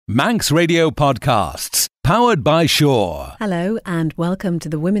Manx Radio Podcasts, powered by Shaw. Hello and welcome to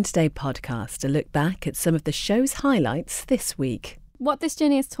the Women's Day podcast, a look back at some of the show's highlights this week. What this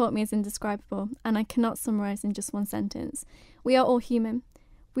journey has taught me is indescribable, and I cannot summarise in just one sentence. We are all human.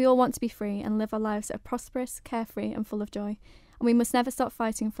 We all want to be free and live our lives that are prosperous, carefree and full of joy. And we must never stop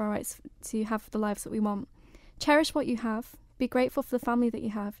fighting for our rights to have the lives that we want. Cherish what you have. Be grateful for the family that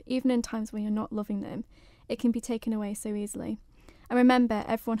you have, even in times when you're not loving them. It can be taken away so easily. And remember,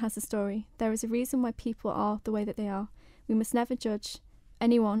 everyone has a story. There is a reason why people are the way that they are. We must never judge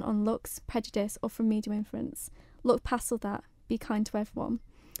anyone on looks, prejudice or from media influence. Look past all that. Be kind to everyone.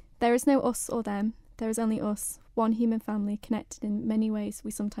 There is no us or them. There is only us, one human family connected in many ways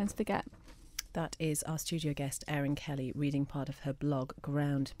we sometimes forget. That is our studio guest, Erin Kelly, reading part of her blog,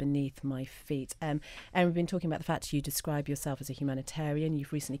 Ground Beneath My Feet. Erin, we've been talking about the fact you describe yourself as a humanitarian.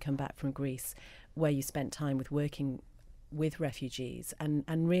 You've recently come back from Greece, where you spent time working with refugees,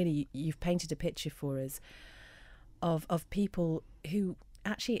 and really you've painted a picture for us of people who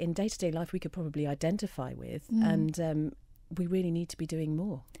actually in day-to-day life we could probably identify with, and we really need to be doing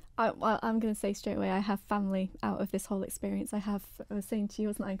more. I'm going to say straight away, I have family out of this whole experience. I was saying to you,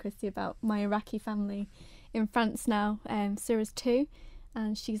 wasn't I, Christy, about my Iraqi family in France now. Sarah's 2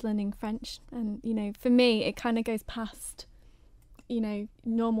 and she's learning French, and for me it kind of goes past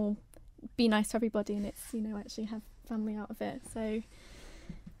normal be nice to everybody, and it's actually have family out of it. So I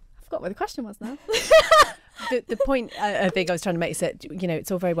forgot what the question was now. The point I think I was trying to make is that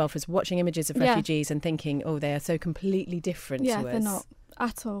it's all very well for us watching images of refugees and thinking, oh, they are so completely different to us. Yeah, they're not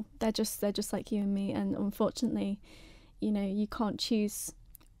at all. They're just like you and me, and unfortunately you can't choose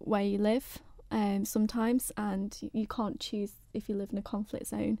where you live sometimes, and you can't choose if you live in a conflict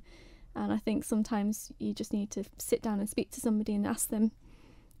zone. And I think sometimes you just need to sit down and speak to somebody and ask them,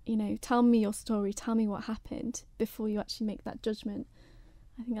 tell me your story, tell me what happened before you actually make that judgment.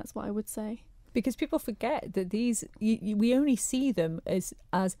 I think that's what I would say. Because people forget that we only see them as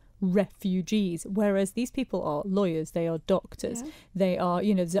refugees, whereas these people are lawyers, they are doctors, they are,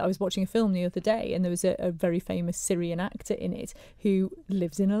 I was watching a film the other day and there was a very famous Syrian actor in it who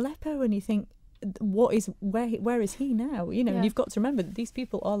lives in Aleppo, and you think, where is he now? And you've got to remember that these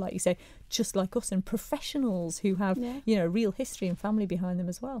people are, like you say, just like us, and professionals who have real history and family behind them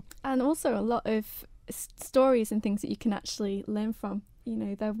as well, and also a lot of stories and things that you can actually learn from.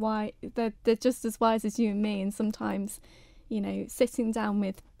 They're just as wise as you and me, and sometimes sitting down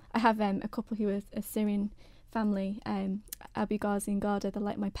with, I have a couple who are a Syrian family, Abu Ghazi and Garda, they're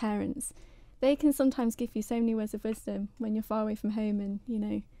like my parents. They can sometimes give you so many words of wisdom when you're far away from home,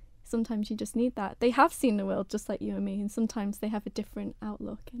 and sometimes you just need that. They have seen the world just like you and me, and sometimes they have a different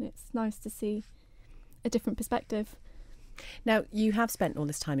outlook, and it's nice to see a different perspective. Now, you have spent all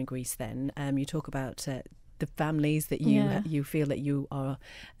this time in Greece then. You talk about the families that you feel that you are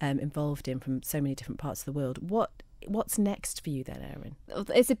involved in from so many different parts of the world. What's next for you then, Erin?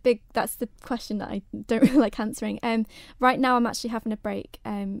 That's the question that I don't really like answering. Right now I'm actually having a break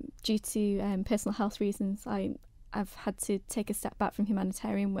due to personal health reasons. I've had to take a step back from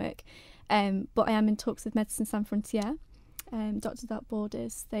humanitarian work, but I am in talks with Médecins Sans Frontières, Doctors Without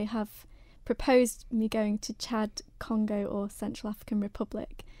Borders. They have proposed me going to Chad, Congo or Central African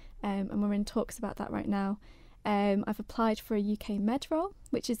Republic, and we're in talks about that right now. I've applied for a UK Med role,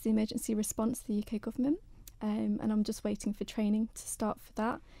 which is the emergency response to the UK government, and I'm just waiting for training to start for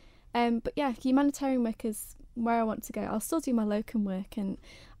that. But yeah, humanitarian work is where I want to go. I'll still do my locum work, and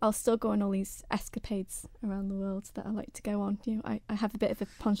I'll still go on all these escapades around the world that I like to go on. I have a bit of a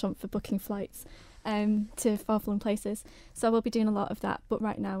penchant for booking flights to far-flung places, so I will be doing a lot of that. But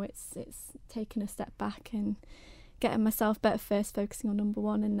right now it's taking a step back and getting myself better first, focusing on number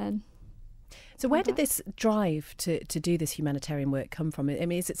one, and then. So where did this drive to do this humanitarian work come from? I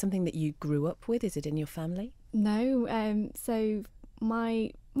mean, is it something that you grew up with? Is it in your family? No. So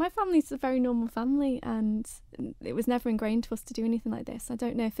my family's a very normal family, and it was never ingrained to us to do anything like this. I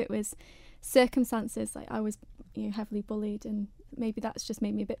don't know if it was circumstances, like I was heavily bullied, and maybe that's just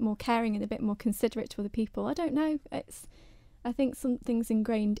made me a bit more caring and a bit more considerate to other people. I don't know. I think something's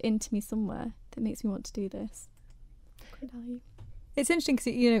ingrained into me somewhere that makes me want to do this. I couldn't tell you. It's interesting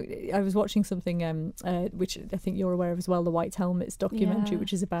because, I was watching something which I think you're aware of as well, the White Helmets documentary,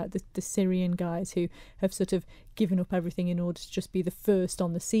 which is about the Syrian guys who have sort of given up everything in order to just be the first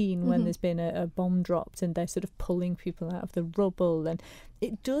on the scene when there's been a bomb dropped, and they're sort of pulling people out of the rubble. And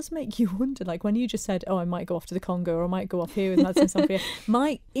it does make you wonder, like when you just said, I might go off to the Congo or I might go off here with Médecins Sans Frontières,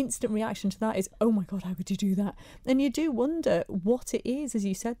 my instant reaction to that is, oh my God, how would you do that? And you do wonder what it is, as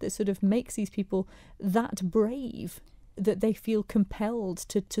you said, that sort of makes these people that brave that they feel compelled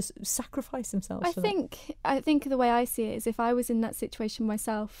to sacrifice themselves. I think the way I see it is, if I was in that situation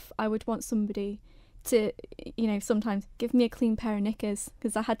myself, I would want somebody to, sometimes give me a clean pair of knickers,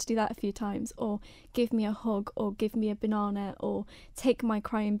 because I had to do that a few times, or give me a hug, or give me a banana, or take my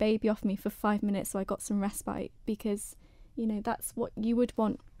crying baby off me for 5 minutes so I got some respite, because that's what you would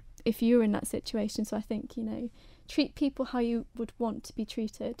want if you were in that situation. So I think, treat people how you would want to be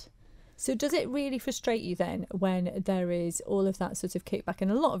treated. So does it really frustrate you then when there is all of that sort of kickback, and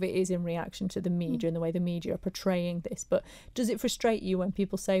a lot of it is in reaction to the media and the way the media are portraying this, but does it frustrate you when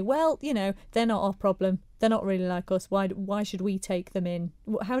people say, well, they're not our problem, they're not really like us, why should we take them in?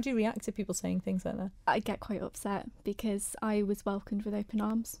 How do you react to people saying things like that? I get quite upset, because I was welcomed with open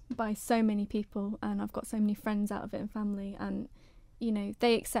arms by so many people, and I've got so many friends out of it and family, and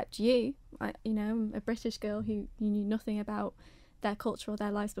they accept you. I'm a British girl who you knew nothing about their culture or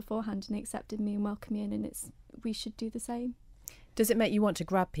their lives beforehand, and accepted me and welcomed me in, and we should do the same. Does it make you want to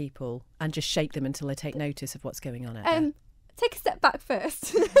grab people and just shake them until they take notice of what's going on out there? Take a step back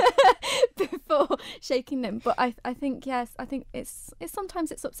first before shaking them. But I think, yes, I think it's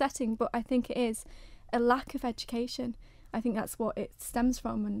sometimes it's upsetting, but I think it is a lack of education. I think that's what it stems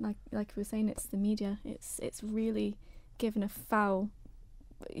from, and like we were saying, it's the media. It's really given a foul,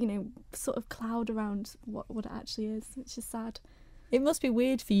 sort of cloud around what it actually is, which is sad. It must be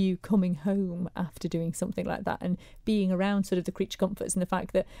weird for you coming home after doing something like that and being around sort of the creature comforts and the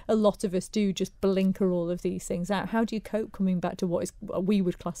fact that a lot of us do just blinker all of these things out. How do you cope coming back to what we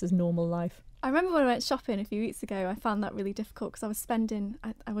would class as normal life? I remember when I went shopping a few weeks ago, I found that really difficult, because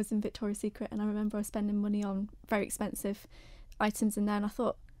I was in Victoria's Secret, and I remember I was spending money on very expensive items in there, and I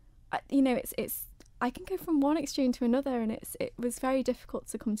thought, it's I can go from one extreme to another, and it was very difficult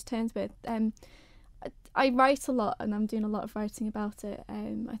to come to terms with. I write a lot, and I'm doing a lot of writing about it.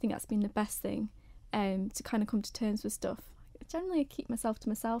 I think that's been the best thing, to kind of come to terms with stuff. Generally, I keep myself to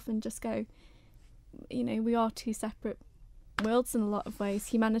myself and just go, we are two separate worlds in a lot of ways.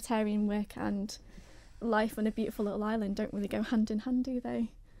 Humanitarian work and life on a beautiful little island don't really go hand in hand, do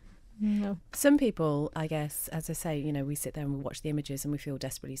they? No. Some people, I guess, as I say, we sit there and we watch the images and we feel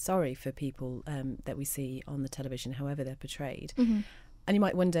desperately sorry for people that we see on the television, however they're portrayed. Mm-hmm. And you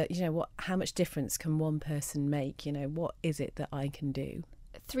might wonder, how much difference can one person make? What is it that I can do?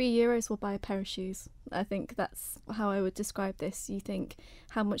 €3 will buy a pair of shoes. I think that's how I would describe this. You think,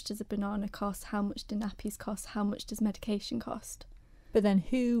 how much does a banana cost? How much do nappies cost? How much does medication cost? But then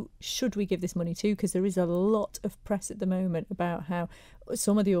who should we give this money to? Because there is a lot of press at the moment about how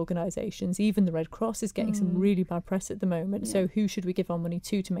some of the organisations, even the Red Cross, is getting some really bad press at the moment. Yeah. So who should we give our money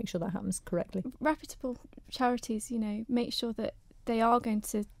to make sure that happens correctly? Reputable charities, make sure that they are going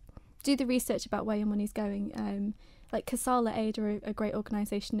to do the research about where your money's going. Like Kasala Aid are a great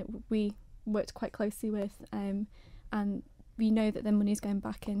organisation that we worked quite closely with, and we know that their money's going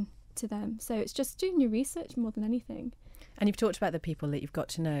back into them. So it's just doing your research more than anything. And you've talked about the people that you've got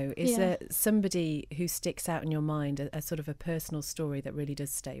to know. Is there somebody who sticks out in your mind, a sort of a personal story that really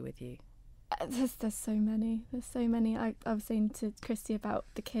does stay with you? There's so many. I was saying to Christy about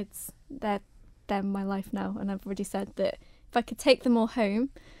the kids. They're my life now, and I've already said that if I could take them all home,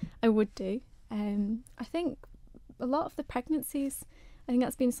 I would do. I think a lot of the pregnancies, I think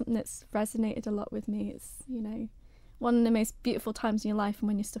that's been something that's resonated a lot with me. It's, one of the most beautiful times in your life, and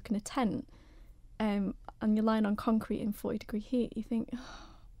when you're stuck in a tent, and you're lying on concrete in 40-degree heat, you think,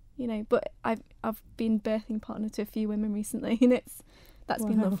 but I've been birthing partner to a few women recently, and that's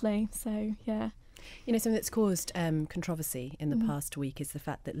been lovely. So yeah. Something that's caused controversy in the past week is the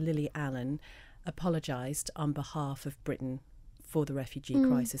fact that Lily Allen apologised on behalf of Britain for the refugee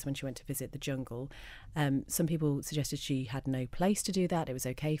crisis when she went to visit the jungle. Some people suggested she had no place to do that. It was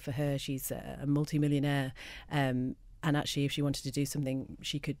okay for her. She's a multimillionaire. And actually, if she wanted to do something,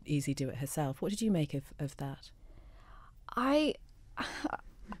 she could easily do it herself. What did you make of that? I'm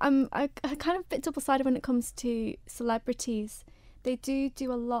kind of a bit double-sided when it comes to celebrities. They do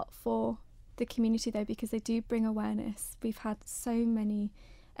a lot for the community, though, because they do bring awareness. We've had so many,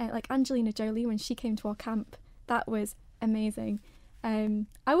 like Angelina Jolie, when she came to our camp, that was amazing.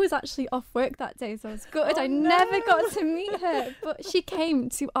 I was actually off work that day, so I was gutted. I never got to meet her, but she came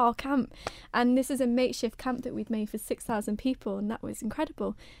to our camp, and this is a makeshift camp that we'd made for 6,000 people, and that was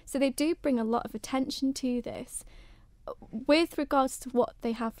incredible. So they do bring a lot of attention to this. With regards to what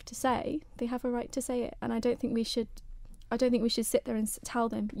they have to say, they have a right to say it, and I don't think we should sit there and tell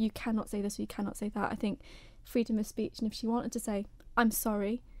them, you cannot say this or you cannot say that. I think freedom of speech, and if she wanted to say, I'm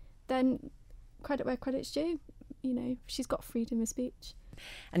sorry, then credit where credit's due. She's got freedom of speech.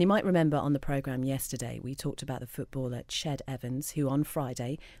 And you might remember on the programme yesterday, we talked about the footballer Ched Evans, who on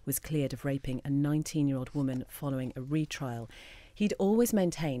Friday was cleared of raping a 19-year-old woman following a retrial. He'd always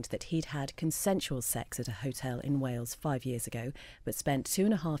maintained that he'd had consensual sex at a hotel in Wales 5 years ago, but spent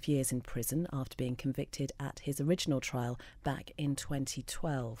 2.5 years in prison after being convicted at his original trial back in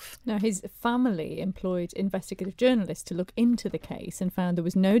 2012. Now, his family employed investigative journalists to look into the case and found there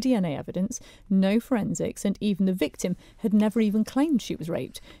was no DNA evidence, no forensics, and even the victim had never even claimed she was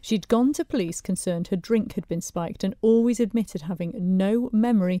raped. She'd gone to police concerned her drink had been spiked and always admitted having no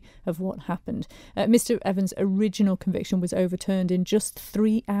memory of what happened. Mr. Evans' original conviction was overturned in just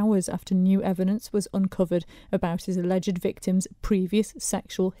 3 hours after new evidence was uncovered about his alleged victim's previous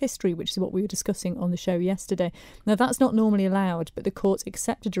sexual history, which is what we were discussing on the show yesterday. Now, that's not normally allowed, but the court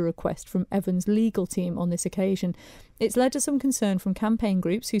accepted a request from Evans' legal team on this occasion. It's led to some concern from campaign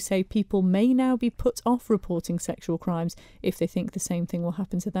groups who say people may now be put off reporting sexual crimes if they think the same thing will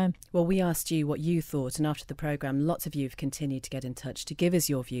happen to them. Well, we asked you what you thought, and after the programme, lots of you have continued to get in touch to give us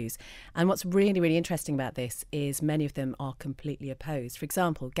your views. And what's really, really interesting about this is many of them are completely opposed. For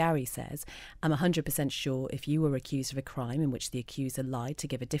example, Gary says, I'm 100% sure if you were accused of a crime in which the accuser lied to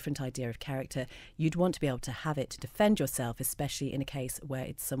give a different idea of character, you'd want to be able to have it to defend yourself, especially in a case where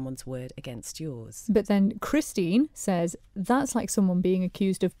it's someone's word against yours. But then Christine says that's like someone being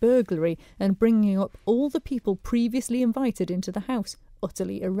accused of burglary and bringing up all the people previously invited into the house.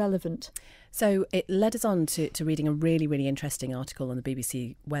 Utterly irrelevant. So it led us on to reading a really, really interesting article on the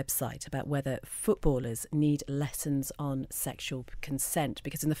BBC website about whether footballers need lessons on sexual consent.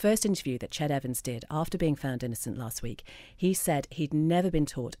 Because in the first interview that Ched Evans did after being found innocent last week, he said he'd never been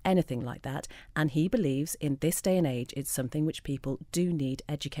taught anything like that, and he believes in this day and age it's something which people do need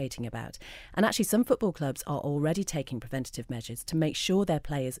educating about. And actually some football clubs are already taking preventative measures to make sure their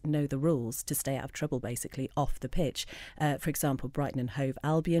players know the rules to stay out of trouble, basically, off the pitch. For example, Brighton and Hove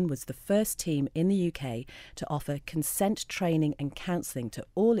Albion was the first team in the UK to offer consent training and counselling to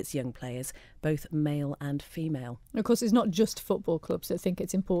all its young players, both male and female. Of course, it's not just football clubs that think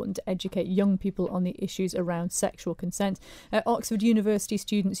it's important to educate young people on the issues around sexual consent. Oxford University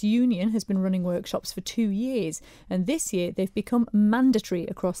Students' Union has been running workshops for 2 years, and this year they've become mandatory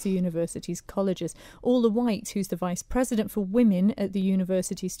across the university's colleges. Orla White, who's the Vice President for Women at the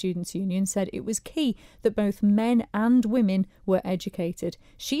University Students' Union, said it was key that both men and women were educated.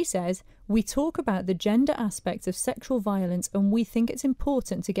 She says, we talk about the gender aspects of sexual violence and we think it's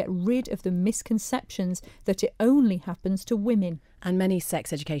important to get rid of the misconceptions that it only happens to women. And many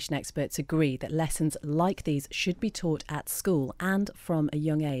sex education experts agree that lessons like these should be taught at school and from a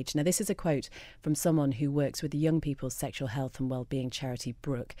young age. Now, this is a quote from someone who works with the young people's sexual health and wellbeing charity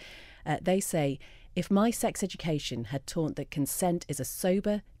Brooke. They say, if my sex education had taught that consent is a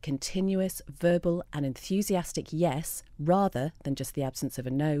sober, continuous, verbal and enthusiastic yes, rather than just the absence of a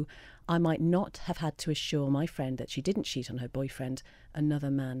no, I might not have had to assure my friend that she didn't cheat on her boyfriend.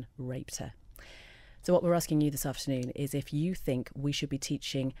 Another man raped her. So what we're asking you this afternoon is if you think we should be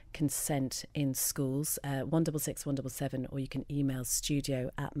teaching consent in schools, 166 177, or you can email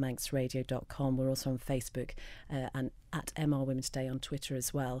studio@manxradio.com. We're also on Facebook and at MR Women's Day on Twitter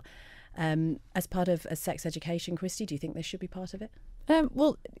as well. As part of a sex education, Christy, do you think this should be part of it?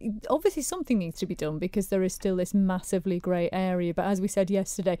 Well, obviously something needs to be done because there is still this massively grey area. But as we said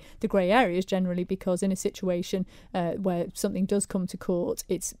yesterday, the grey area is generally because in a situation where something does come to court,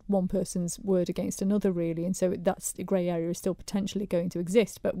 it's one person's word against another, really. And so that's the grey area is still potentially going to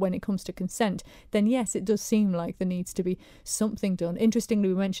exist. But when it comes to consent, then yes, it does seem like there needs to be something done. Interestingly,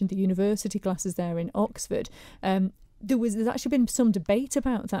 we mentioned the university classes there in Oxford. There's actually been some debate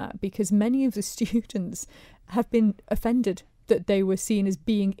about that because many of the students have been offended that they were seen as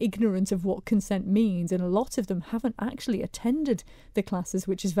being ignorant of what consent means, and a lot of them haven't actually attended the classes,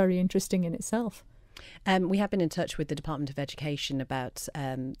 which is very interesting in itself. We have been in touch with the Department of Education about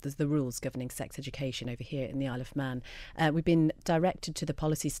the rules governing sex education over here in the Isle of Man. We've been directed to the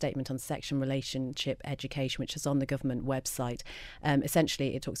policy statement on sex and relationship education, which is on the government website.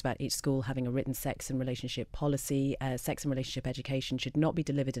 Essentially, it talks about each school having a written sex and relationship policy. Sex and relationship education should not be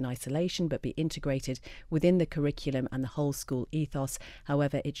delivered in isolation, but be integrated within the curriculum and the whole school ethos.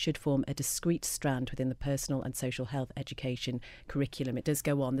 However, it should form a discrete strand within the personal and social health education curriculum. It does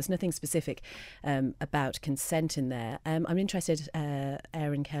go on. There's nothing specific about consent in there. I'm interested,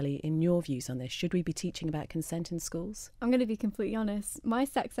 Erin Kelly, in your views on this. Should we be teaching about consent in schools? I'm going to be completely honest. My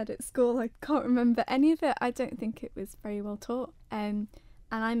sex ed at school, I can't remember any of it. I don't think it was very well taught. And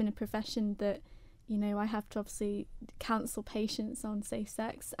I'm in a profession that, you know, I have to obviously counsel patients on safe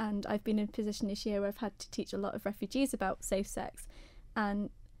sex, and I've been in a position this year where I've had to teach a lot of refugees about safe sex, and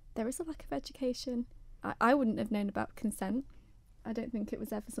there is a lack of education. I wouldn't have known about consent. I don't think it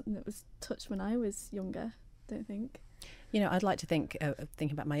was ever something that was touched when I was younger. Don't think. You know, I'd like to think,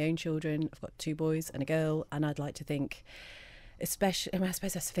 thinking about my own children, I've got 2 boys and a girl, and I'd like to think, especially, I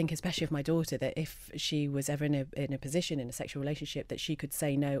suppose I think especially of my daughter, that if she was ever in a position in a sexual relationship, that she could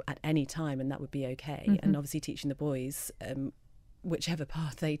say no at any time and that would be okay. Mm-hmm. And obviously teaching the boys, whichever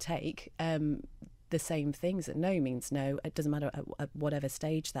path they take, the same things, that no means no. It doesn't matter at whatever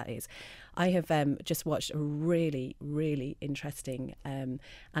stage that is. I have just watched a really, really interesting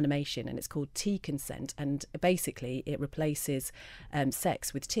animation, and it's called Tea Consent, and basically it replaces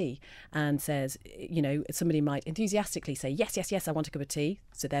sex with tea, and says, you know, somebody might enthusiastically say yes, yes, yes, I want a cup of tea,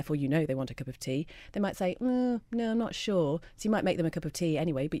 so therefore you know they want a cup of tea. They might say no, I'm not sure, so you might make them a cup of tea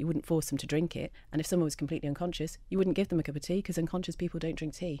anyway, but you wouldn't force them to drink it. And if someone was completely unconscious, you wouldn't give them a cup of tea, because unconscious people don't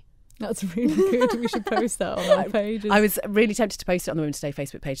drink tea. That's really good. We should post that on our pages. I was really tempted to post it on the Women's Day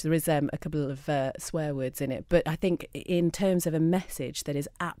Facebook page. There is a couple of swear words in it, but I think in terms of a message that is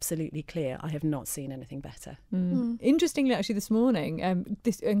absolutely clear, I have not seen anything better. Interestingly, actually, this morning,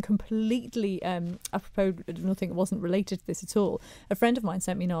 this and completely apropos, nothing, wasn't related to this at all. A friend of mine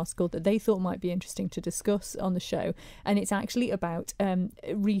sent me an article that they thought might be interesting to discuss on the show, and it's actually about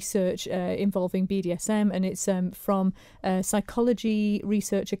research involving BDSM, and it's from psychology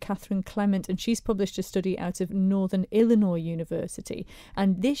researcher Catherine Clement, and she's published a study out of Northern Illinois University,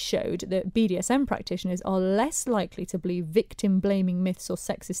 and this showed that BDSM practitioners are less likely to believe victim-blaming myths or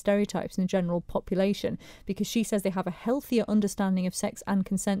sexist stereotypes in the general population, because she says they have a healthier understanding of sex and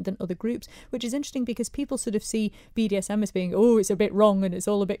consent than other groups, which is interesting because people sort of see BDSM as being, oh, it's a bit wrong and it's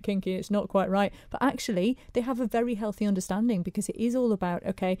all a bit kinky, it's not quite right, but actually they have a very healthy understanding, because it is all about,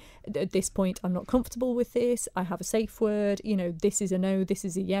 okay, at this point I'm not comfortable with this, I have a safe word, you know, this is a no, this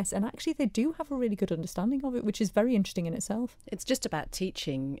is a yes, and actually they do have a really good understanding of it, which is very interesting in itself. It's just about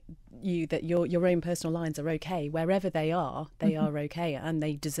teaching you that your own personal lines are okay. Wherever they are okay, and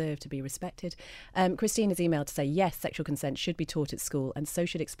they deserve to be respected. Christine has emailed to say, yes, sexual consent should be taught at school, and so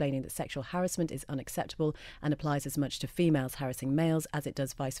should explaining that sexual harassment is unacceptable and applies as much to females harassing males as it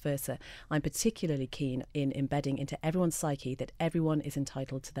does vice versa. I'm particularly keen in embedding into everyone's psyche that everyone is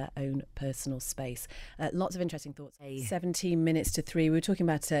entitled to their own personal space. Lots of interesting thoughts. 17 minutes to 3. We were talking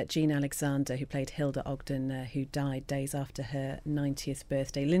about Jean Alexander, who played Hilda Ogden, who died days after her 90th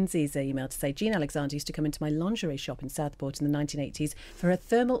birthday. Lindsay's email to say, Jean Alexander used to come into my lingerie shop in Southport in the 1980s for her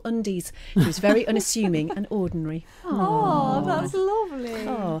thermal undies. She was very unassuming and ordinary. Oh, that's lovely.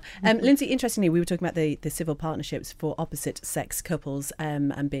 Oh, Lindsay, interestingly, we were talking about the civil partnerships for opposite sex couples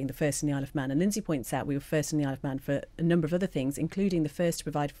and being the first in the Isle of Man. And Lindsay points out we were first in the Isle of Man for a number of other things, including the first to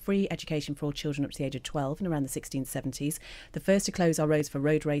provide free education for all children up to the age of 12 in around the 1670s, the first to close our roads for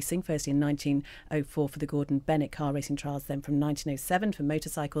road racing, first in 1904 for the Gordon Bennett car racing trials, then from 1907 for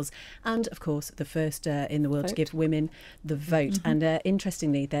motorcycles, and of course the first in the world to give women the vote. And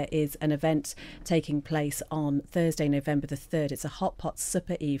interestingly, there is an event taking place on Thursday, November the 3rd. It's a hot pot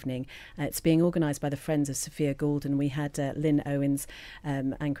supper evening. It's being organised by the Friends of Sophia Goulden. We had Lynn Owens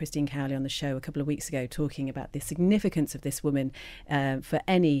and Christine Cowley on the show a couple of weeks ago talking about the significance of this woman for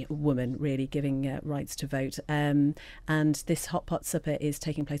any woman really giving rights to vote. And this hot pot supper is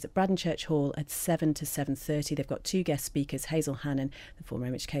taking place at Braddon Church Hall at 7 to 7:30. They've got 2 guest speakers, Hazel Hannon, the former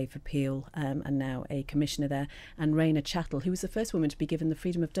MHK for Peel and now a commissioner there, and Raina Chattel, who was the first woman to be given the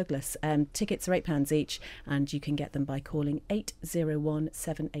Freedom of Douglas. Tickets are £8 each, and you can get them by calling 801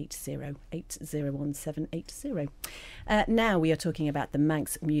 780 801 780. Now we are talking about the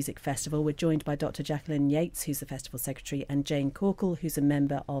Manx Music Festival. We're joined by Dr. Jacqueline Yates, who's the festival secretary, and Jane Corkle, who's a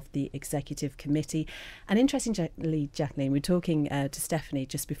member of the executive committee. And interestingly, Jacqueline, we were talking to Stephanie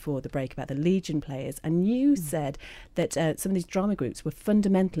just before the break about the Legion players, and you said that some of these drama groups were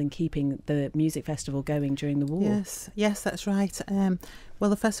fundamental in keeping the music festival going during the war. Yes, that's right. Well,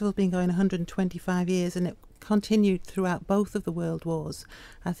 the festival's been going 125 years, and it continued throughout both of the world wars.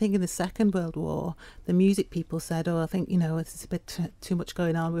 I think in the Second World War, the music people said, I think, it's a bit too much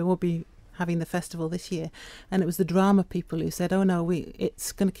going on, we won't be having the festival this year. And it was the drama people who said,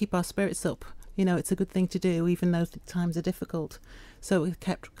 it's going to keep our spirits up. It's a good thing to do, even though times are difficult. So it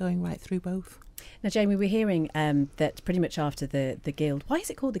kept going right through both. Now, Jane, we were hearing that pretty much after the Guild, why is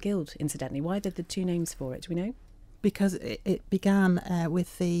it called the Guild, incidentally? Why are there the 2 names for it? Do we know? Because it began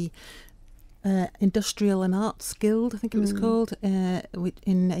with the Industrial and Arts Guild, I think it was called, in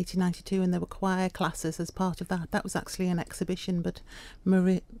 1892, and there were choir classes as part of that. That was actually an exhibition, but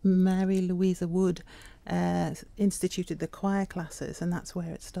Mary Louisa Wood instituted the choir classes, and that's where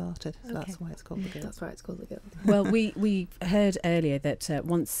it started. So that's why it's called the Guild. That's why it's called the Guild. Well, we heard earlier that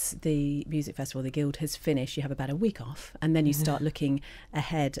once the music festival, the Guild, has finished, you have about a week off, and then you start looking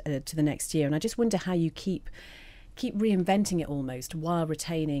ahead to the next year. And I just wonder how you keep keep reinventing it almost while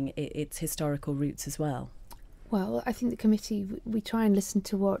retaining its historical roots as well? Well, I think the committee, we try and listen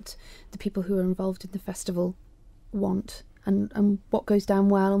to what the people who are involved in the festival want and what goes down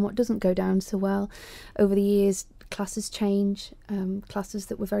well and what doesn't go down so well. Over the years, classes change. Classes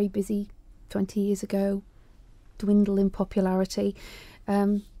that were very busy 20 years ago dwindle in popularity.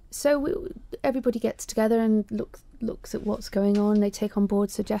 So everybody gets together and looks at what's going on. They take on board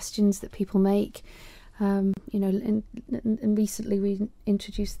suggestions that people make. And recently we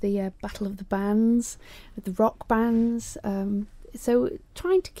introduced the Battle of the Bands, the rock bands. So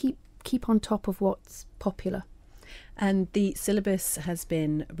trying to keep on top of what's popular. And the syllabus has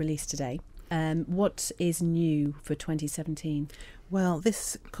been released today. What is new for 2017? Well,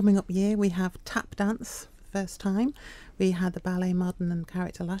 this coming up year we have tap dance for the first time. We had the ballet modern and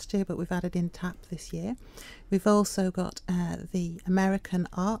character last year, but we've added in tap this year. We've also got the American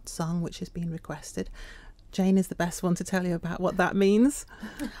art song, which has been requested. Jane is the best one to tell you about what that means.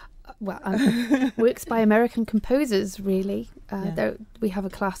 Well, works by American composers, really. We have a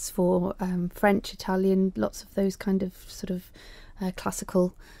class for French, Italian, lots of those kind of sort of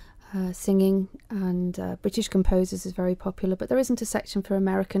classical singing, and British composers is very popular, but there isn't a section for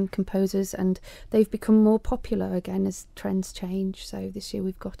American composers, and they've become more popular again as trends change. So this year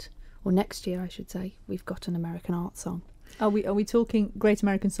we've got, or next year I should say, we've got an American art song. Are we talking Great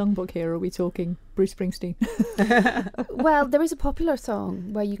American Songbook here, or are we talking Bruce Springsteen? Well, there is a popular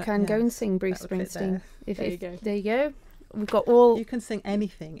song where you can go and sing Bruce Springsteen. There you go. We've got all. You can sing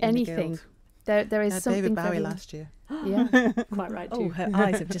anything. Anything. There is something. David Bowie for last year. Yeah, quite right too. Oh, her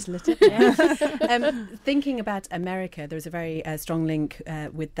eyes have just lit up. Yeah. Thinking about America, there is a very strong link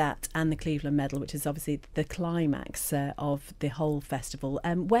with that and the Cleveland Medal, which is obviously the climax of the whole festival.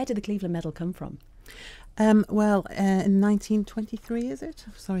 Where did the Cleveland Medal come from? In 1923, is it?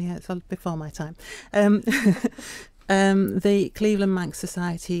 Sorry, it's before my time. The Cleveland Manx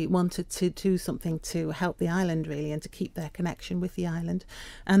Society wanted to do something to help the island, really, and to keep their connection with the island.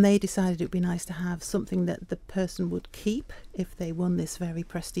 And they decided it would be nice to have something that the person would keep if they won this very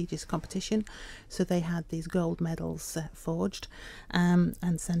prestigious competition. So they had these gold medals forged and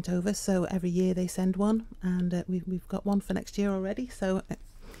sent over. So every year they send one, and we've got one for next year already. So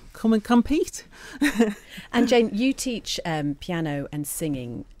come and compete. And Jane, you teach piano and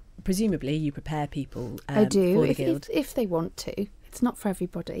singing. Presumably you prepare people I do, for the Guild. If they want to. It's not for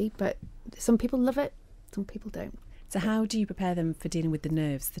everybody, but some people love it, some people don't. So how do you prepare them for dealing with the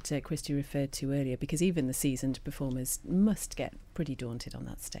nerves that Christy referred to earlier? Because even the seasoned performers must get pretty daunted on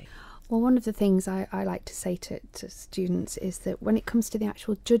that stage. Well, one of the things I like to say to students is that when it comes to the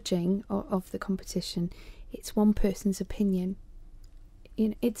actual judging of the competition, it's one person's opinion.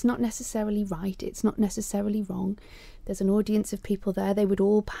 It's not necessarily right, it's not necessarily wrong. There's an audience of people there. They would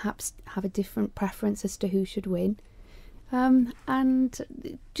all perhaps have a different preference as to who should win.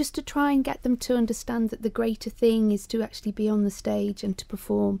 And just to try and get them to understand that the greater thing is to actually be on the stage and to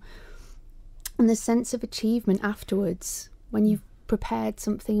perform. And the sense of achievement afterwards, when you've prepared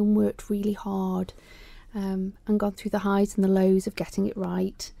something and worked really hard and gone through the highs and the lows of getting it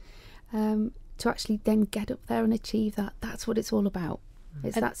right, to actually then get up there and achieve that, that's what it's all about.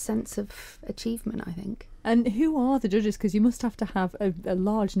 It's that sense of achievement, I think. And who are the judges? Because you must have to have a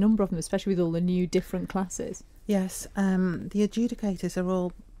large number of them, especially with all the new different classes. Yes, the adjudicators are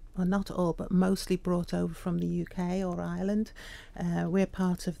all, well, not all, but mostly brought over from the UK or Ireland. We're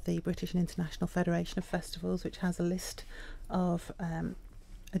part of the British and International Federation of Festivals, which has a list of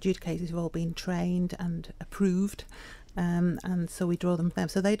adjudicators who've all been trained and approved. And so we draw them.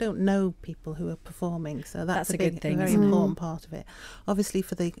 So they don't know people who are performing. So that's a good thing, very important part of it. Obviously,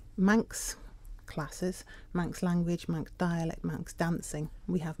 for the Manx classes, Manx language, Manx dialect, Manx dancing,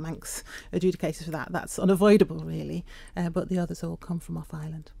 we have Manx adjudicators for that. That's unavoidable, really. But the others all come from off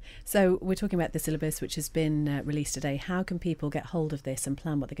island. So we're talking about the syllabus, which has been released today. How can people get hold of this and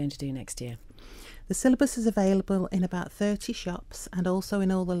plan what they're going to do next year? The syllabus is available in about 30 shops and also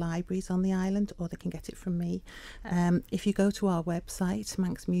in all the libraries on the island, or they can get it from me. If you go to our website,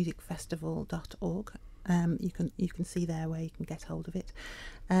 manxmusicfestival.org, you can see there where you can get hold of it.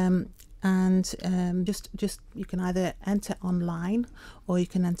 Just you can either enter online or you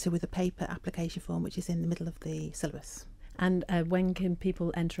can enter with a paper application form, which is in the middle of the syllabus. And when can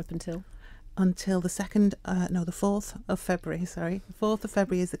people enter up until? Until the 4th of February, sorry. The 4th of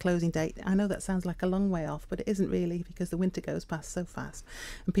February is the closing date. I know that sounds like a long way off, but it isn't really, because the winter goes past so fast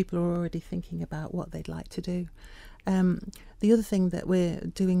and people are already thinking about what they'd like to do. The other thing that we're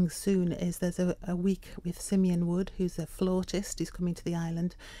doing soon is there's a week with Simeon Wood, who's a flautist. He's coming to the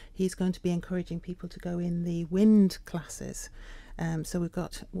island. He's going to be encouraging people to go in the wind classes. So we've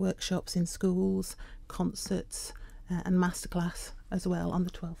got workshops in schools, concerts, and masterclass as well on the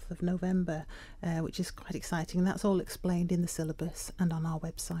 12th of November, which is quite exciting. And that's all explained in the syllabus and on our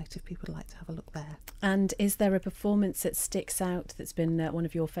website if people would like to have a look there. And is there a performance that sticks out that's been one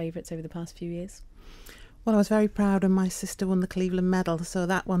of your favourites over the past few years? Well, I was very proud when my sister won the Cleveland Medal, so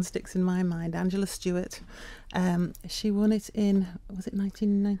that one sticks in my mind. Angela Stewart. She won it in, was it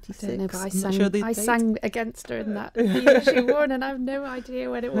 1996? I don't know, but I sang against her in that year she won, and I have no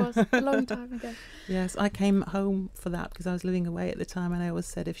idea when it was. A long time ago. Yes, I came home for that because I was living away at the time, and I always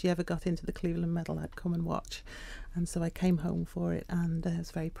said if she ever got into the Cleveland Medal, I'd come and watch. And so I came home for it, and I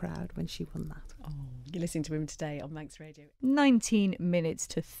was very proud when she won that. Oh, you're listening to Women Today on Manx Radio. 19 minutes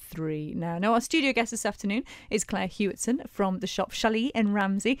to 3 now. Now, our studio guest this afternoon is Claire Hewitson from the shop Chalet in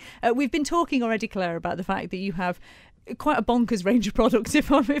Ramsey. We've been talking already, Claire, about the fact that you have quite a bonkers range of products, if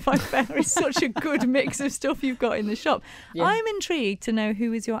I'm fair. It's such a good mix of stuff you've got in the shop. Yeah. I'm intrigued to know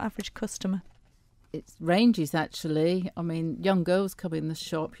who is your average customer. It ranges, actually. I mean, young girls come in the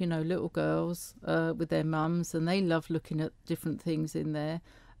shop, little girls with their mums, and they love looking at different things in there.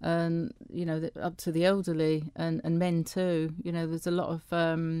 And, up to the elderly and men too. There's a lot of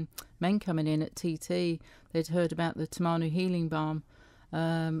men coming in at TT. They'd heard about the Tamanu healing balm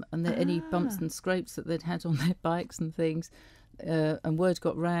and any bumps and scrapes that they'd had on their bikes and things. And word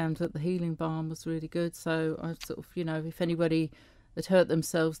got round that the healing balm was really good. So I sort of, if anybody had hurt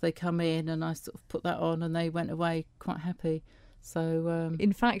themselves, they come in and I sort of put that on and they went away quite happy. So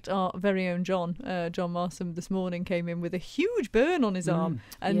in fact, our very own John Marsom this morning came in with a huge burn on his arm,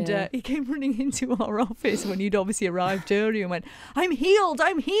 and he came running into our office when you'd obviously arrived earlier and went, I'm healed,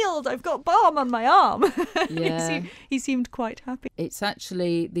 I've got balm on my arm. Yeah. he seemed quite happy. It's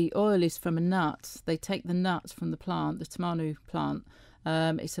actually, the oil is from a nut. They take the nut from the plant, the Tamanu plant.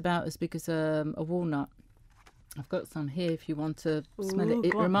 It's about as big as a walnut. I've got some here if you want to smell it.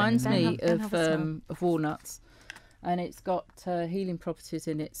 It reminds me of walnuts, and it's got healing properties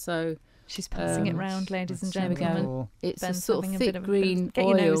in it. So she's passing it round, ladies and gentlemen. Cool. It's Ben's a sort of thick green get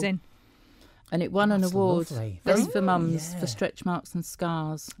oil. your nose in. And it won an award. Best for mums yeah. for stretch marks and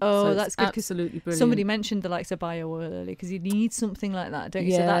scars. Oh, so that's good. Absolutely brilliant. Somebody mentioned the likes of bio oil earlier because you need something like that, don't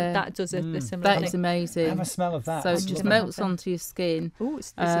you? So that does a similar That thing. is amazing. Have a smell of that. So it just melts onto your skin. Oh,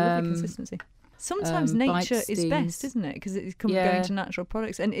 it's a lovely consistency. Sometimes nature is best, isn't it? Because it's going to natural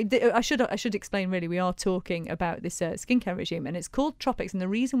products. And I should explain, really, we are talking about this skincare regime, and it's called Tropics. And the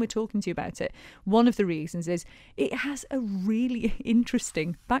reason we're talking to you about it, one of the reasons is it has a really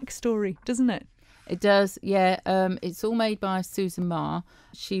interesting backstory, doesn't it? It does, yeah. It's all made by Susan Marr.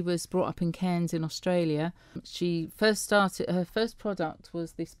 She was brought up in Cairns in Australia. Her first product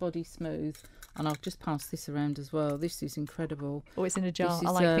was this Body Smooth. And I'll just pass this around as well. This is incredible. Oh, it's in a jar. I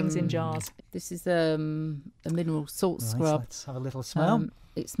like things in jars. This is a mineral salt scrub. Let's have a little smell.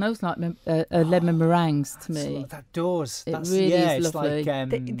 It smells like lemon meringues to me. That does. It really is it's lovely.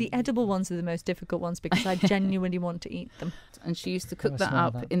 Like, the edible ones are the most difficult ones because I genuinely want to eat them. And she used to cook that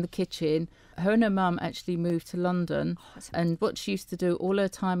up in the kitchen. Her and her mum actually moved to London, and what she used to do, all her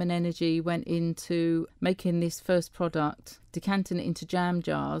time and energy went into making this first product, decanting it into jam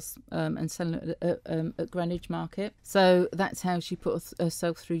jars and selling it at Greenwich Market. So that's how she put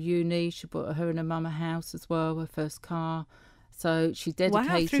herself through uni. She bought her and her mum a house as well, her first car. So she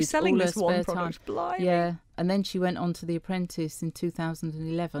dedicated through selling all her this one spare product. time. Blimey. Yeah, and then she went on to The Apprentice in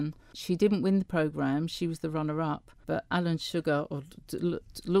 2011. She didn't win the programme. She was the runner-up. But Alan Sugar, or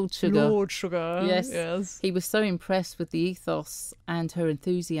Lord Sugar, yes, he was so impressed with the ethos and her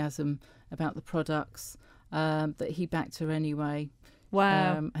enthusiasm about the products that he backed her anyway.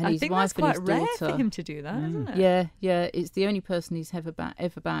 Wow, and I his think wife that's quite and his rare daughter. for him to do that, isn't it? Yeah, it's the only person he's ever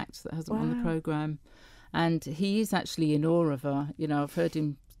backed that hasn't won the programme. And he is actually in awe of her. I've heard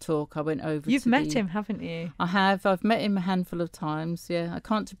him talk. I went over You've met him, haven't you? I have. I've met him a handful of times, yeah. I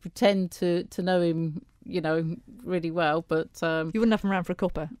can't pretend to know him, really well, but... you wouldn't have him around for a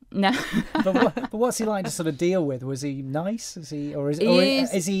cuppa? No. but what's he like to sort of deal with? Was he nice? Is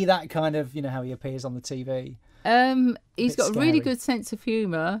he that kind of, how he appears on the TV? He's got a really good sense of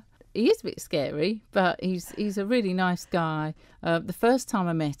humour. He is a bit scary, but he's a really nice guy. The first time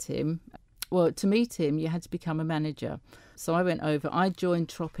I met him... Well, to meet him, you had to become a manager. So I went over. I joined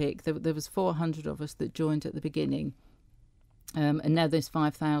Tropic. There was 400 of us that joined at the beginning. And now there's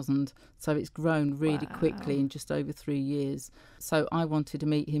 5,000. So it's grown really quickly in just over 3 years. So I wanted to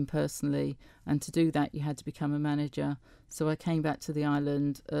meet him personally. And to do that, you had to become a manager. So I came back to the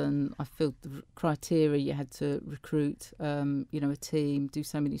island and I filled the criteria. You had to recruit, a team, do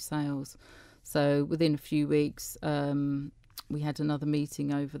so many sales. So within a few weeks... we had another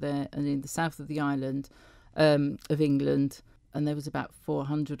meeting over there and in the south of the island of England, and there was about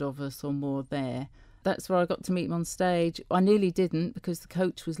 400 of us or more there. that's where I got to meet him on stage. I nearly didn't because the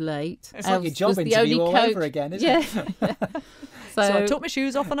coach was late. It's like your job interview all over again, isn't it? Yeah. So I took my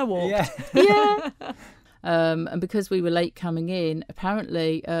shoes off and I walked. Yeah. And because we were late coming in,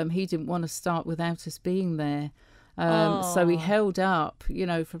 apparently he didn't want to start without us being there. So we held up,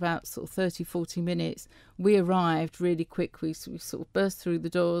 for about sort of 30, 40 minutes. We arrived really quick. We sort of burst through the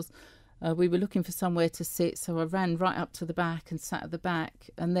doors. We were looking for somewhere to sit, so I ran right up to the back and sat at the back.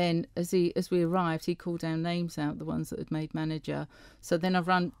 And then as we arrived, he called our names out, the ones that had made manager. So then I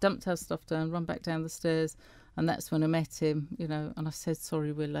dumped our stuff down, run back down the stairs. And that's when I met him, and I said,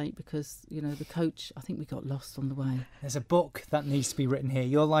 sorry, we're late because, the coach, I think we got lost on the way. There's a book that needs to be written here,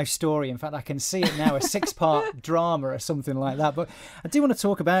 your life story. In fact, I can see it now, a 6-part drama or something like that. But I do want to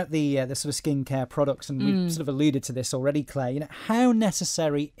talk about the sort of skincare products, and we've sort of alluded to this already, Claire. How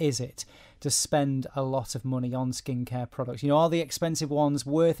necessary is it to spend a lot of money on skincare products? Are the expensive ones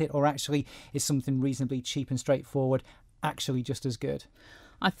worth it, or actually is something reasonably cheap and straightforward actually just as good?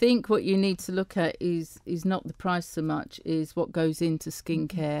 I think what you need to look at is not the price so much, is what goes into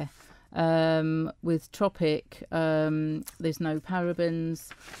skincare. With Tropic, there's no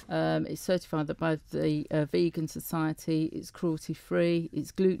parabens. It's certified by the Vegan Society. It's cruelty-free.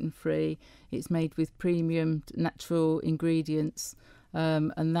 It's gluten-free. It's made with premium natural ingredients.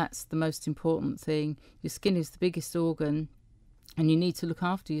 And that's the most important thing. Your skin is the biggest organ, and you need to look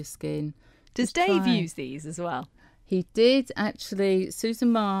after your skin. Does Dave use these as well? He did, actually.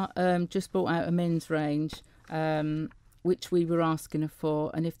 Susan Ma just brought out a men's range, which we were asking her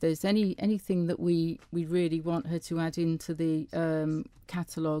for. And if there's anything that we really want her to add into the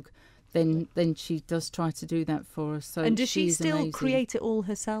catalogue, then she does try to do that for us. So, and does she still amazing. Create it all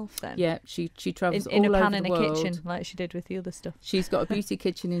herself then? Yeah, she travels in all a pan over in the a world. kitchen like she did with the other stuff. She's got a beauty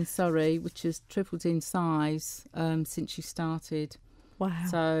kitchen in Surrey, which has tripled in size since she started. Wow.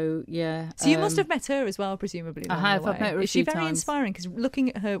 So, yeah. So you must have met her as well, presumably. I have. I've met her a Is she few very times. inspiring? Because looking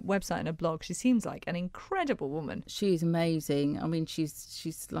at her website and her blog, she seems like an incredible woman. She is amazing. I mean,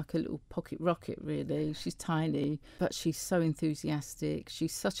 she's like a little pocket rocket, really. She's tiny, but she's so enthusiastic.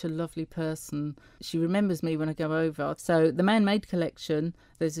 She's such a lovely person. She remembers me when I go over. So the Man-Made collection,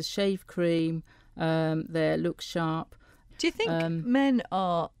 there's a shave cream there, Look Sharp. Do you think men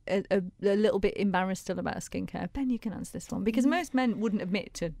are a little bit embarrassed still about skincare? Ben, you can answer this one, because most men wouldn't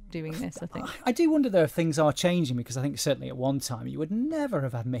admit to doing this, I think. I do wonder, though, if things are changing, because I think certainly at one time you would never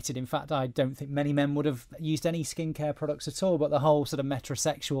have admitted. In fact, I don't think many men would have used any skincare products at all, but the whole sort of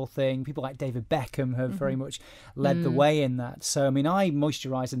metrosexual thing, people like David Beckham have very much led the way in that. So, I mean, I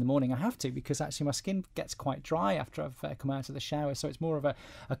moisturise in the morning. I have to, because actually my skin gets quite dry after I've come out of the shower, so it's more of a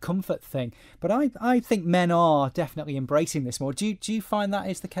comfort thing. But I think men are definitely embracing this more. Do you find that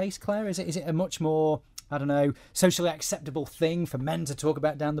is the case, Claire? Is it a much more, I don't know, socially acceptable thing for men to talk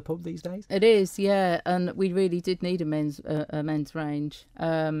about down the pub these days? It is, yeah, and we really did need a men's range.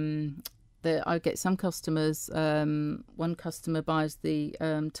 I get some customers. One customer buys the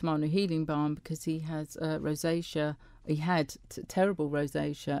Tamanu Healing Balm because he has rosacea. He had terrible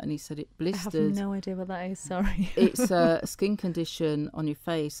rosacea, and he said it blistered. I have no idea what that is. Sorry. It's a skin condition on your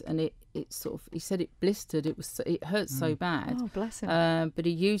face, and it sort of. He said it blistered. It hurt so bad. Oh, bless him. But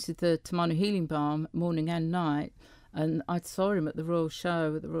he uses the Tamanu Healing Balm morning and night. And I saw him at the Royal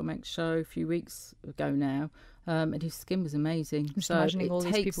Manx Show a few weeks ago now, and his skin was amazing. I'm just imagining all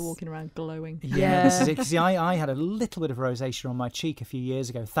these people walking around glowing. Yeah, this is it. See, I had a little bit of rosacea on my cheek a few years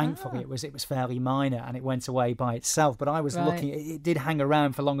ago. Thankfully, it was fairly minor, and it went away by itself. But I was looking; it did hang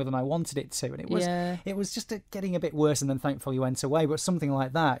around for longer than I wanted it to, and it was just getting a bit worse, and then thankfully went away. But something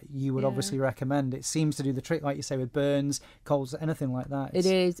like that, you would obviously recommend. It seems to do the trick, like you say, with burns, colds, anything like that.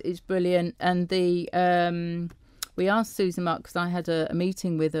 It's brilliant, and the. We asked Susan Mark, because I had a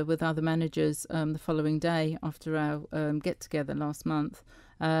meeting with her with other managers the following day after our get-together last month.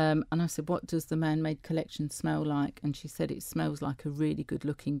 And I said, what does the Man-Made collection smell like? And she said it smells like a really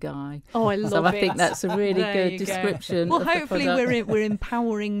good-looking guy. Oh, I love it. So I think that's a really good description. Well, hopefully we're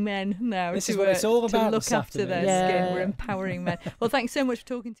empowering men now this is what it's all about to look after their skin. We're empowering men. Well, thanks so much for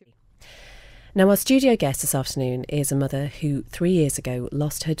talking to me. Now, our studio guest this afternoon is a mother who 3 years ago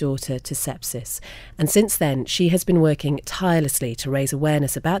lost her daughter to sepsis. And since then, she has been working tirelessly to raise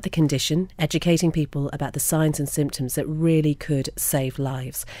awareness about the condition, educating people about the signs and symptoms that really could save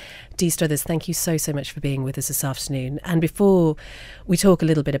lives. Dee Struthers, thank you so much for being with us this afternoon. And before we talk a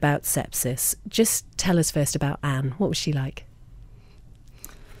little bit about sepsis, just tell us first about Anne. What was she like?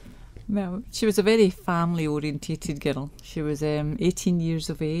 Well, she was a very family-orientated girl. She was 18 years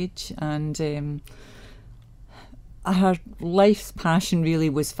of age, and her life's passion really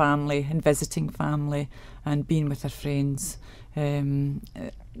was family and visiting family and being with her friends. Kind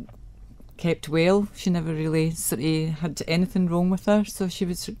kept well. She never really sort of had anything wrong with her. So she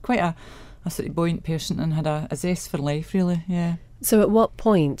was quite a sort of buoyant person and had a zest for life, really, yeah. So at what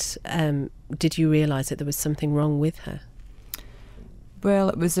point did you realise that there was something wrong with her? Well,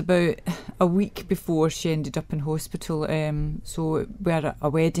 it was about a week before she ended up in hospital. So we had a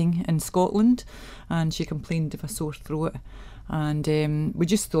wedding in Scotland and she complained of a sore throat. And we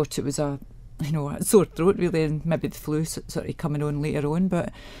just thought it was a sore throat, really, and maybe the flu sort of coming on later on.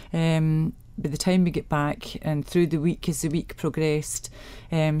 But by the time we get back and through the week, as the week progressed,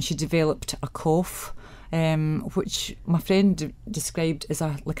 she developed a cough, which my friend described as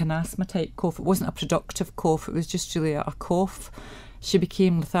like an asthma type cough. It wasn't a productive cough, it was just really a cough. She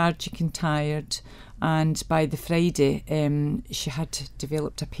became lethargic and tired, and by the Friday she had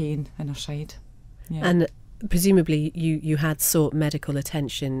developed a pain in her side. Yeah. And presumably you had sought medical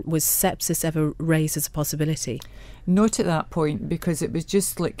attention. Was sepsis ever raised as a possibility? Not at that point, because it was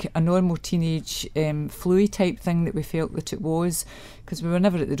just like a normal teenage flu type thing that we felt that it was, because we were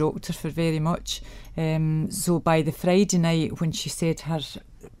never at the doctor for very much. So by the Friday night, when she said her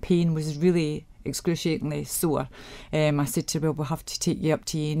pain was really excruciatingly sore, I said to her, well, we'll have to take you up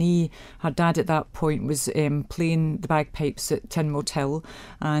to A&E. Her dad at that point was playing the bagpipes at Tynwald Hill,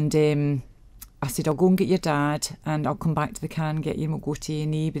 and I said, I'll go and get your dad and I'll come back to the car and get you and we'll go to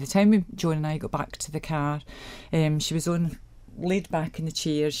A&E. By the time Joan and I got back to the car, she was laid back in the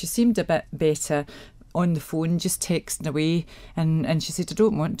chair. She seemed a bit better, on the phone, just texting away. And she said, I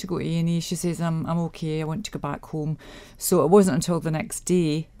don't want to go to A&E. She says, I'm okay, I want to go back home. So it wasn't until the next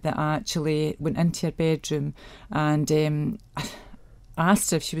day that I actually went into her bedroom and I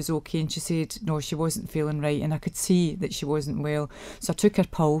asked her if she was okay, and she said no, she wasn't feeling right, and I could see that she wasn't well. So I took her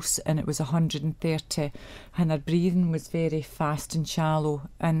pulse and it was 130, and her breathing was very fast and shallow,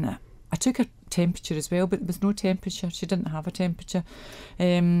 and I took her temperature as well, but there was no temperature. She didn't have a temperature.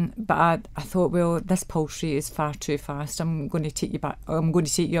 But I thought, well, this pulse rate is far too fast. I'm going to take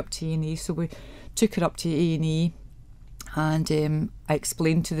you up to A&E. So we took her up to A&E, and I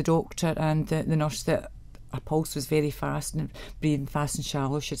explained to the doctor and the nurse that her pulse was very fast and breathing fast and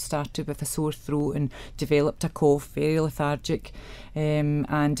shallow. She'd started with a sore throat and developed a cough, very lethargic.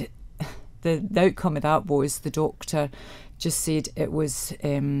 And the outcome of that was the doctor just said it was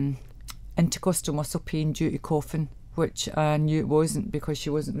intercostal muscle pain due to coughing, which I knew it wasn't, because she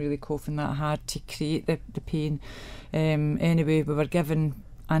wasn't really coughing that hard to create the pain. Anyway, we were given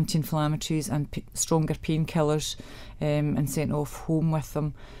anti-inflammatories and stronger painkillers and sent off home with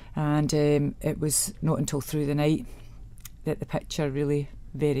them. And it was not until through the night that the picture really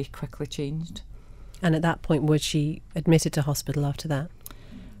very quickly changed. And at that point, was she admitted to hospital after that?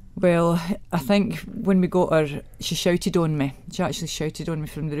 Well, I think when we got her, she shouted on me. She actually shouted on me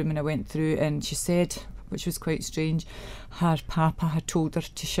from the room, and I went through, and she said, which was quite strange, her papa had told her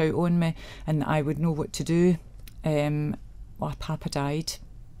to shout on me and that I would know what to do. Well, her papa died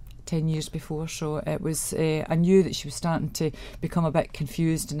 10 years before, so it was I knew that she was starting to become a bit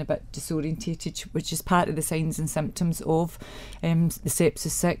confused and a bit disorientated, which is part of the signs and symptoms of the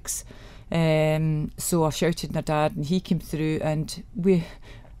sepsis 6. So I shouted on her dad, and he came through, and we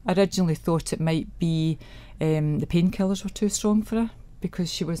originally thought it might be the painkillers were too strong for her,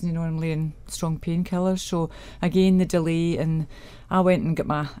 because she wasn't normally in strong painkillers. So again, the delay, and I went and got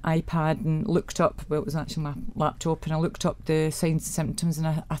my iPad and looked up, well, it was actually my laptop, and I looked up the signs and symptoms, and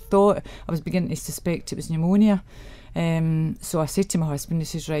I thought, I was beginning to suspect it was pneumonia. So I said to my husband, he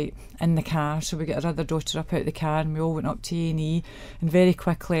says, right, in the car. So we got our other daughter up out of the car, and we all went up to A&E, and very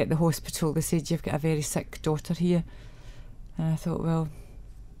quickly at the hospital they said, you've got a very sick daughter here. And I thought, well,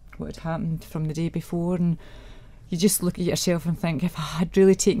 what had happened from the day before? And you just look at yourself and think, if I had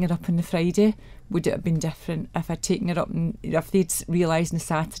really taken her up on the Friday, would it have been different? If I'd taken her up, and if they'd realised on the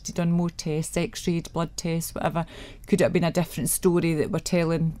Saturday, done more tests, x-rayed, blood tests, whatever, could it have been a different story that we're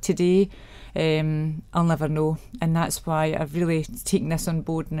telling today? I'll never know. And that's why I've really taken this on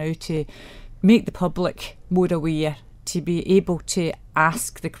board now, to make the public more aware, to be able to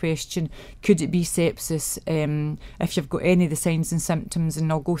ask the question, could it be sepsis? If you've got any of the signs and symptoms, and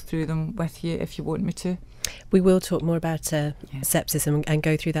I'll go through them with you if you want me to. We will talk more about sepsis and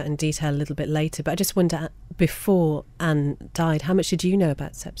go through that in detail a little bit later. But I just wonder, before Anne died, how much did you know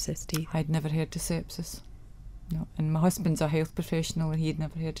about sepsis? I'd never heard of sepsis. No. And my husband's a health professional, and he'd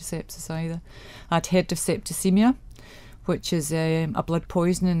never heard of sepsis either. I'd heard of septicemia, which is a blood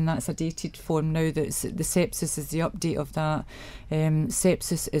poisoning, and that's a dated form now. That's the sepsis is the update of that.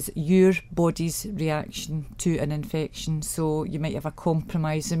 Sepsis is your body's reaction to an infection. So you might have a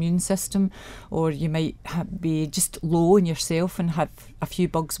compromised immune system, or you might be just low in yourself and have a few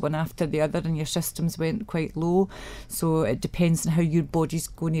bugs one after the other, and your systems went quite low. So it depends on how your body's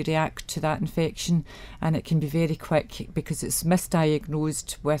going to react to that infection, and it can be very quick because it's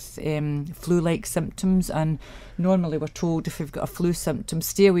misdiagnosed with flu-like symptoms. And normally we're told if you've got a flu symptom,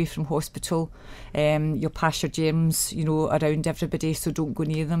 stay away from hospital. You'll pass your germs, around everybody, so don't go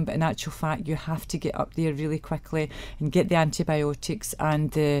near them. But in actual fact, you have to get up there really quickly and get the antibiotics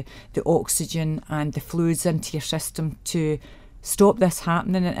and the oxygen and the fluids into your system to stop this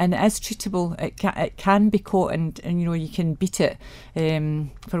happening. And it is treatable. It can be caught, and you can beat it,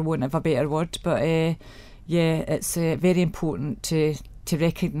 for want of a better word. But it's very important to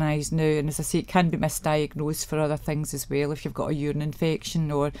recognise now, and as I say, it can be misdiagnosed for other things as well. If you've got a urine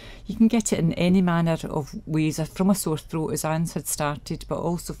infection, or you can get it in any manner of ways, from a sore throat, as Anne's had started, but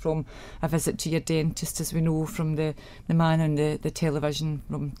also from a visit to your dentist, as we know from the man on the television,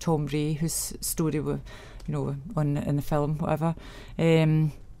 from Tom Ray, whose story in the film, whatever.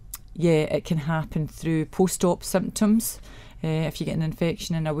 It can happen through post-op symptoms, if you get an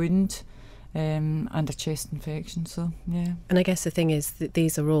infection in a wound. And a chest infection, so yeah. And I guess the thing is that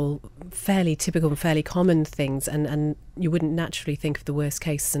these are all fairly typical and fairly common things, and you wouldn't naturally think of the worst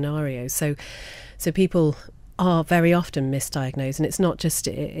case scenario. So people are very often misdiagnosed, and it's not just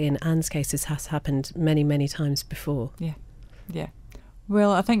in Anne's case, this has happened many, many times before. Yeah.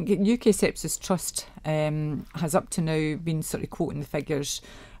 Well, I think UK Sepsis Trust has up to now been sort of quoting the figures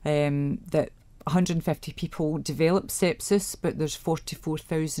that 150 people develop sepsis, but there's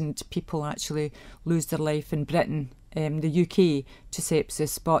 44,000 people actually lose their life in Britain, the UK, to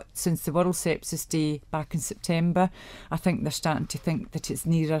sepsis. But since the World Sepsis Day back in September, I think they're starting to think that it's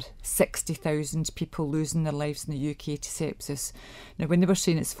nearer 60,000 people losing their lives in the UK to sepsis. Now, when they were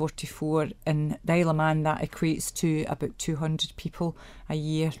saying it's 44, in the Isle of Man, that equates to about 200 people a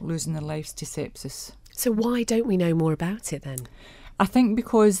year losing their lives to sepsis. So why don't we know more about it then? I think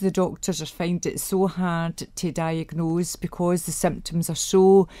because the doctors are finding it so hard to diagnose, because the symptoms are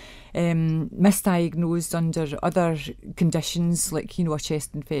so misdiagnosed under other conditions like, a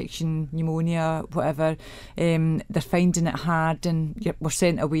chest infection, pneumonia, whatever. They're finding it hard, and we're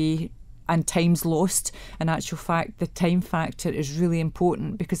sent away, and time's lost. In actual fact, the time factor is really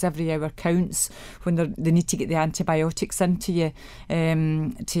important, because every hour counts when they need to get the antibiotics into you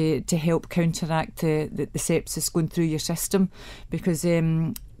to help counteract the sepsis going through your system. Because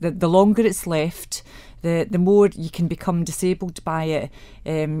the longer it's left, the more you can become disabled by it.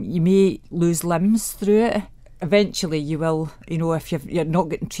 You may lose limbs through it. Eventually you will, if you're not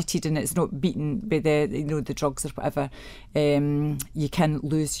getting treated and it's not beaten by the drugs or whatever, you can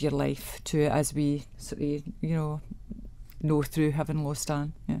lose your life to it, as we sort of, know through having lost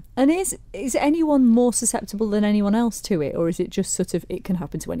Anne. Yeah. And is anyone more susceptible than anyone else to it, or is it just sort of it can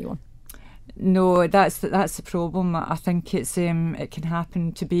happen to anyone? No, that's the problem. I think it can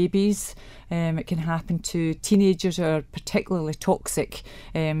happen to babies. It can happen to teenagers who are particularly toxic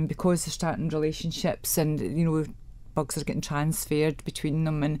because they're starting relationships, and bugs are getting transferred between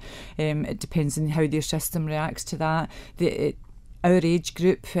them, and it depends on how their system reacts to that. Our age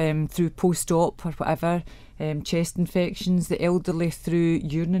group, through post-op or whatever, chest infections, the elderly through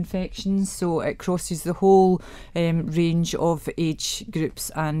urine infections. So it crosses the whole range of age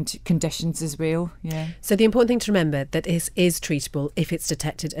groups and conditions as well. Yeah. So the important thing to remember that is treatable if it's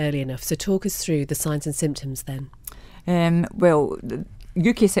detected early enough. So talk us through the signs and symptoms then. Well, the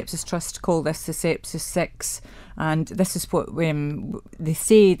UK Sepsis Trust call this the Sepsis 6, and this is what they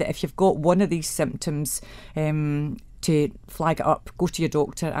say, that if you've got one of these symptoms, to flag it up, go to your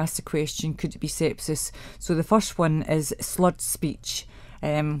doctor, ask the question, could it be sepsis? So the first one is slurred speech,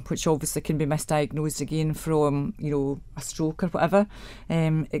 which obviously can be misdiagnosed again from, a stroke or whatever.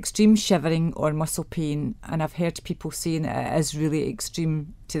 Extreme shivering or muscle pain, and I've heard people saying it is really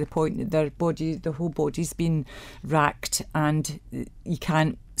extreme to the point that their whole body's been racked, and you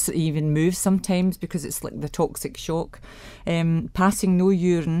can't even move sometimes because it's like the toxic shock. Passing no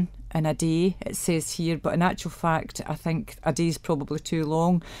urine in a day, it says here, but in actual fact I think a day is probably too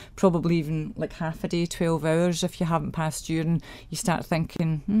long, probably even like half a day, 12 hours. If you haven't passed urine, you start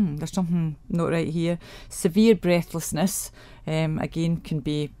thinking there's something not right here. Severe breathlessness, again, can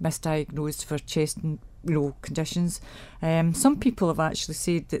be misdiagnosed for chest and conditions. Some people have actually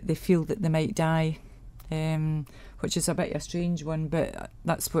said that they feel that they might die, which is a bit of a strange one, but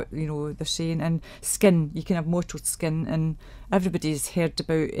that's what they're saying. And skin, you can have mottled skin, and everybody's heard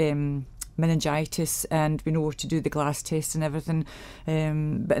about meningitis, and we know where to do the glass test and everything.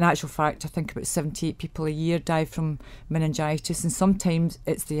 But in actual fact, I think about 78 people a year die from meningitis, and sometimes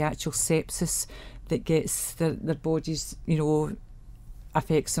it's the actual sepsis that gets their bodies,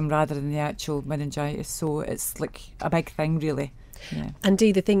 affects them rather than the actual meningitis. So it's like a big thing, really. Yeah. And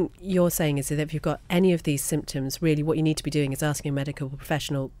Dee, the thing you're saying is that if you've got any of these symptoms, really what you need to be doing is asking a medical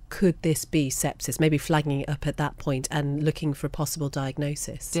professional, could this be sepsis? Maybe flagging it up at that point and looking for a possible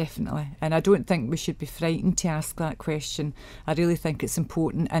diagnosis. Definitely. And I don't think we should be frightened to ask that question. I really think it's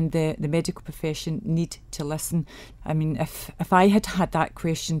important, and the medical profession need to listen. I mean, if I had had that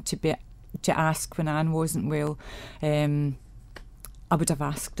question to ask when Anne wasn't well, I would have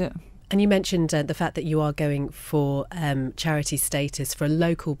asked it. And you mentioned the fact that you are going for charity status for a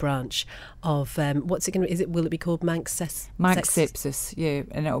local branch of what's it going to be? Will it be called Manx Sepsis? Yeah,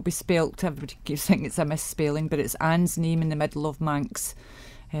 and it'll be spelt. Everybody keeps thinking it's a misspelling, but it's Anne's name in the middle of Manx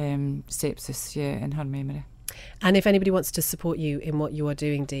Sepsis. Yeah, in her memory. And if anybody wants to support you in what you are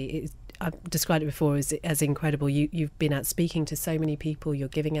doing, Dee, I've described it before as incredible. You've been out speaking to so many people. You're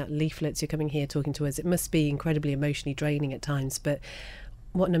giving out leaflets. You're coming here talking to us. It must be incredibly emotionally draining at times, but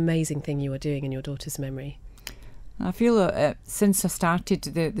what an amazing thing you are doing in your daughter's memory. I feel that since I started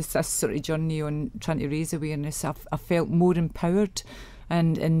this sort of journey on trying to raise awareness, I've felt more empowered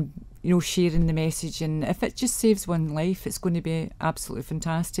and sharing the message. And if it just saves one life, it's going to be absolutely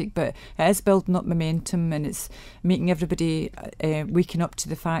fantastic. But it is building up momentum, and it's making everybody waking up to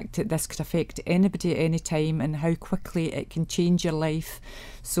the fact that this could affect anybody at any time and how quickly it can change your life.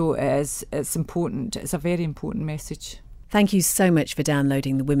 So it's important. It's a very important message. Thank you so much for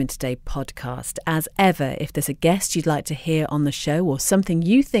downloading the Women Today podcast. As ever, if there's a guest you'd like to hear on the show or something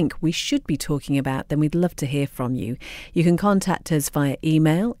you think we should be talking about, then we'd love to hear from you. You can contact us via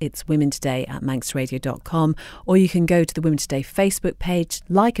email. It's womentoday@manxradio.com, or you can go to the Women Today Facebook page,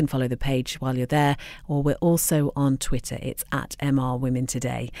 like and follow the page while you're there, or we're also on Twitter. It's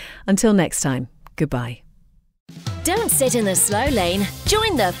 @MRWomenToday. Until next time, goodbye. Don't sit in the slow lane.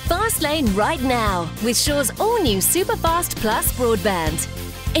 Join the fast lane right now with Shaw's all-new Superfast Plus broadband.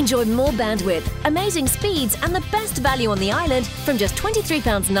 Enjoy more bandwidth, amazing speeds and the best value on the island from just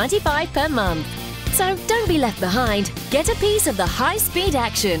 £23.95 per month. So don't be left behind. Get a piece of the high-speed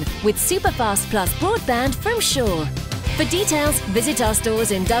action with Superfast Plus broadband from Shaw. For details, visit our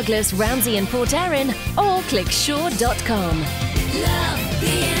stores in Douglas, Ramsey and Port Erin or click shaw.com. Love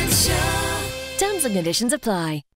being Shaw. Terms and conditions apply.